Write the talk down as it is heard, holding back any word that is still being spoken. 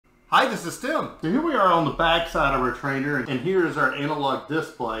Hi, this is Tim. So here we are on the back side of our trainer, and here is our analog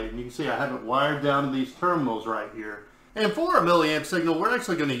display. And you can see I have it wired down to these terminals right here. And for our milliamp signal, we're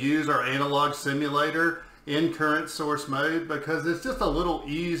actually going to use our analog simulator in current source mode because it's just a little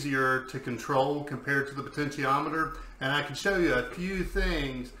easier to control compared to the potentiometer. And I can show you a few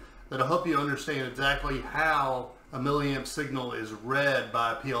things that'll help you understand exactly how a milliamp signal is read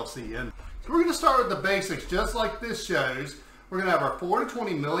by a PLC input. So we're going to start with the basics, just like this shows. We're going to have our 4 to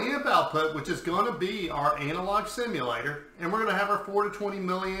 20 milliamp output, which is going to be our analog simulator, and we're going to have our 4 to 20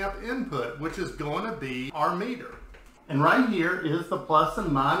 milliamp input, which is going to be our meter. And right here is the plus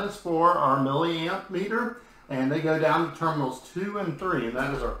and minus for our milliamp meter, and they go down to terminals 2 and 3, and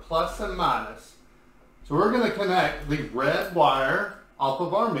that is our plus and minus. So we're going to connect the red wire off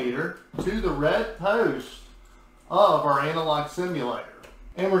of our meter to the red post of our analog simulator.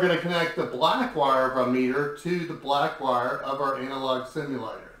 And we're going to connect the black wire of our meter to the black wire of our analog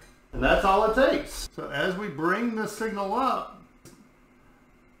simulator. And that's all it takes. So as we bring the signal up,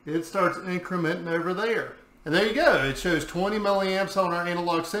 it starts incrementing over there. And there you go. It shows 20 milliamps on our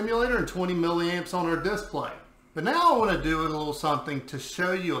analog simulator and 20 milliamps on our display. But now I want to do a little something to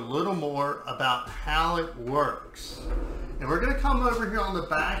show you a little more about how it works. And we're going to come over here on the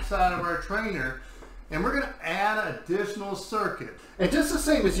back side of our trainer, and we're going to add an additional circuit. And just the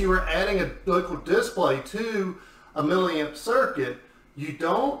same as you were adding a local display to a milliamp circuit, you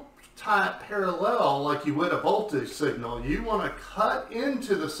don't tie it parallel like you would a voltage signal. You want to cut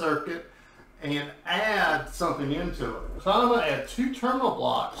into the circuit and add something into it. So I'm going to add 2 terminal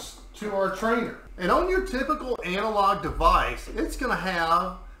blocks to our trainer. And on your typical analog device, it's going to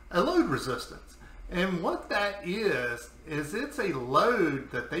have a load resistance. And what that is it's a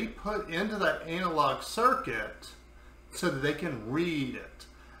load that they put into that analog circuit so that they can read it.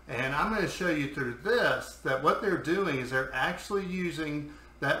 And I'm going to show you through this that what they're doing is they're actually using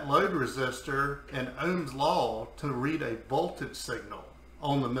that load resistor and Ohm's law to read a voltage signal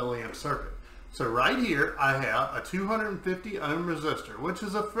on the milliamp circuit. So right here I have a 250 ohm resistor, which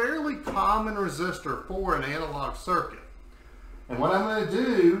is a fairly common resistor for an analog circuit. And what I'm going to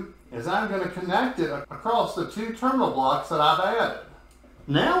do is I'm going to connect it across the 2 terminal blocks that I've added.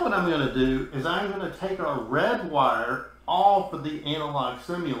 Now what I'm going to do is I'm going to take our red wire off of the analog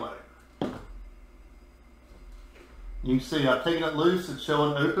simulator. You can see I've taken it loose, it's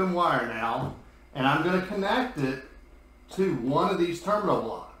showing open wire now, and I'm going to connect it to one of these terminal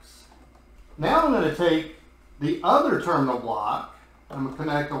blocks. Now I'm going to take the other terminal block, I'm going to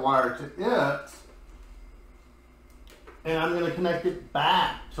connect the wire to it, and I'm going to connect it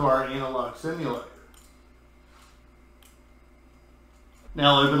back to our analog simulator.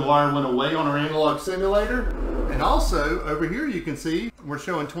 Now open wire went away on our analog simulator, and also over here you can see we're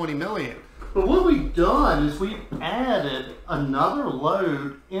showing 20 milliamp. But what we've done is we've added another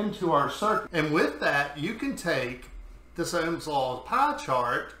load into our circuit. And with that you can take this Ohm's law pie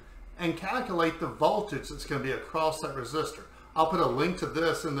chart and calculate the voltage that's going to be across that resistor. I'll put a link to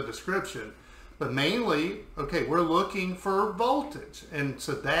this in the description. But mainly, okay, we're looking for voltage. And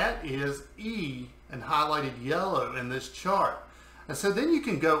so that is E and highlighted yellow in this chart. And so then you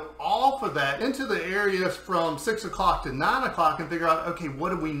can go off of that into the areas from 6 o'clock to 9 o'clock and figure out, okay, what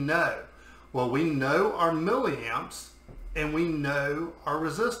do we know? Well, we know our milliamps and we know our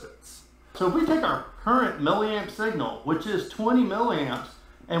resistance. So if we take our current milliamp signal, which is 20 milliamps,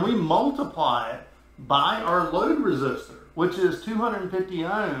 and we multiply it by our load resistor, which is 250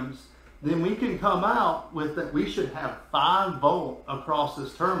 ohms, then we can come out with that we should have 5 volt across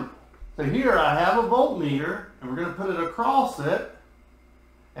this terminal. So here I have a voltmeter, and we're going to put it across it,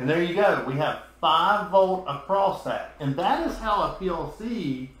 and there you go. We have 5 volt across that. And that is how a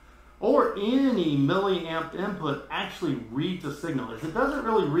PLC or any milliamp input actually reads a signal. It doesn't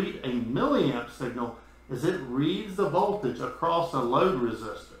really read a milliamp signal, as it reads the voltage across a load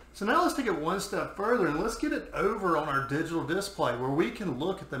resistor. So now let's take it one step further and let's get it over on our digital display where we can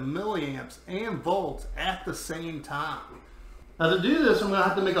look at the milliamps and volts at the same time. Now to do this, I'm going to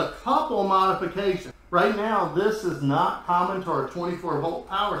have to make a couple of modifications. Right now, this is not common to our 24 volt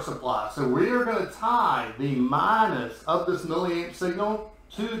power supply. So we are going to tie the minus of this milliamp signal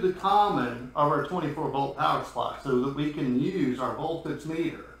to the common of our 24 volt power supply so that we can use our voltage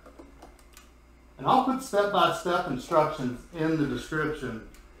meter. And I'll put step-by-step instructions in the description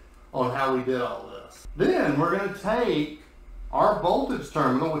on how we did all this. Then we're going to take our voltage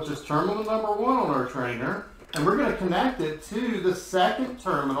terminal, which is terminal number 1 on our trainer, and we're going to connect it to the second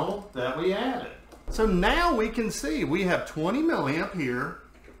terminal that we added. So now we can see we have 20 milliamp here,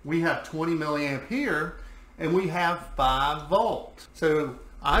 we have 20 milliamp here, and we have 5 volts. So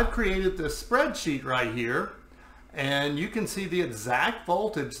I've created this spreadsheet right here, and you can see the exact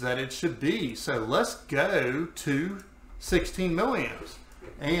voltage that it should be. So let's go to 16 milliamps.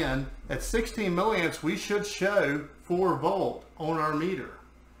 And at 16 milliamps, we should show 4 volt on our meter.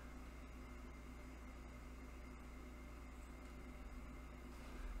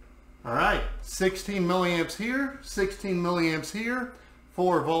 All right, 16 milliamps here, 16 milliamps here,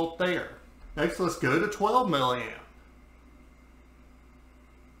 4 volt there. Next, let's go to 12 milliamp.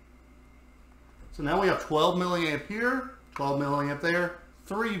 So now we have 12 milliamp here, 12 milliamp there,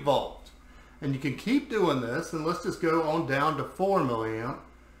 3 volt. And you can keep doing this, and let's just go on down to 4 milliamp.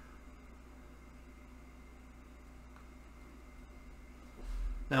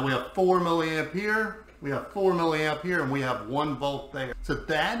 Now we have 4 milliamp here, we have 4 milliamp here, and we have 1 volt there. So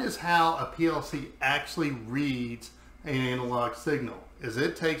that is how a PLC actually reads an analog signal, is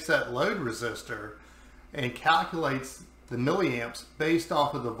it takes that load resistor and calculates the milliamps based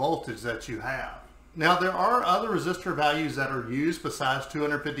off of the voltage that you have. Now there are other resistor values that are used besides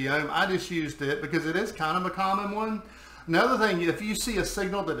 250 ohm. I just used it because it is kind of a common one. Another thing, if you see a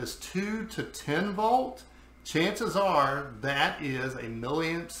signal that is 2 to 10 volt, chances are that is a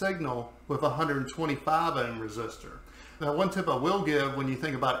milliamp signal with a 125 ohm resistor. Now one tip I will give when you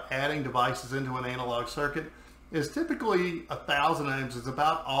think about adding devices into an analog circuit is typically 1,000 ohms is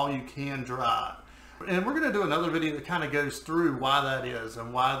about all you can drive. And we're going to do another video that kind of goes through why that is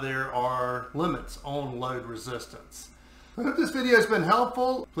and why there are limits on load resistance. I hope this video has been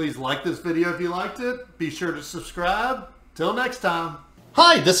helpful. Please like this video if you liked it. Be sure to subscribe. Till next time.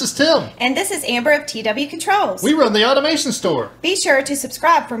 Hi, this is Tim. And this is Amber of TW Controls. We run the automation store. Be sure to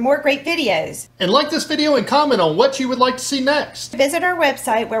subscribe for more great videos. And like this video and comment on what you would like to see next. Visit our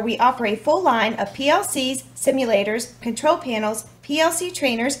website where we offer a full line of PLCs, simulators, control panels, PLC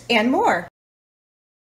trainers, and more.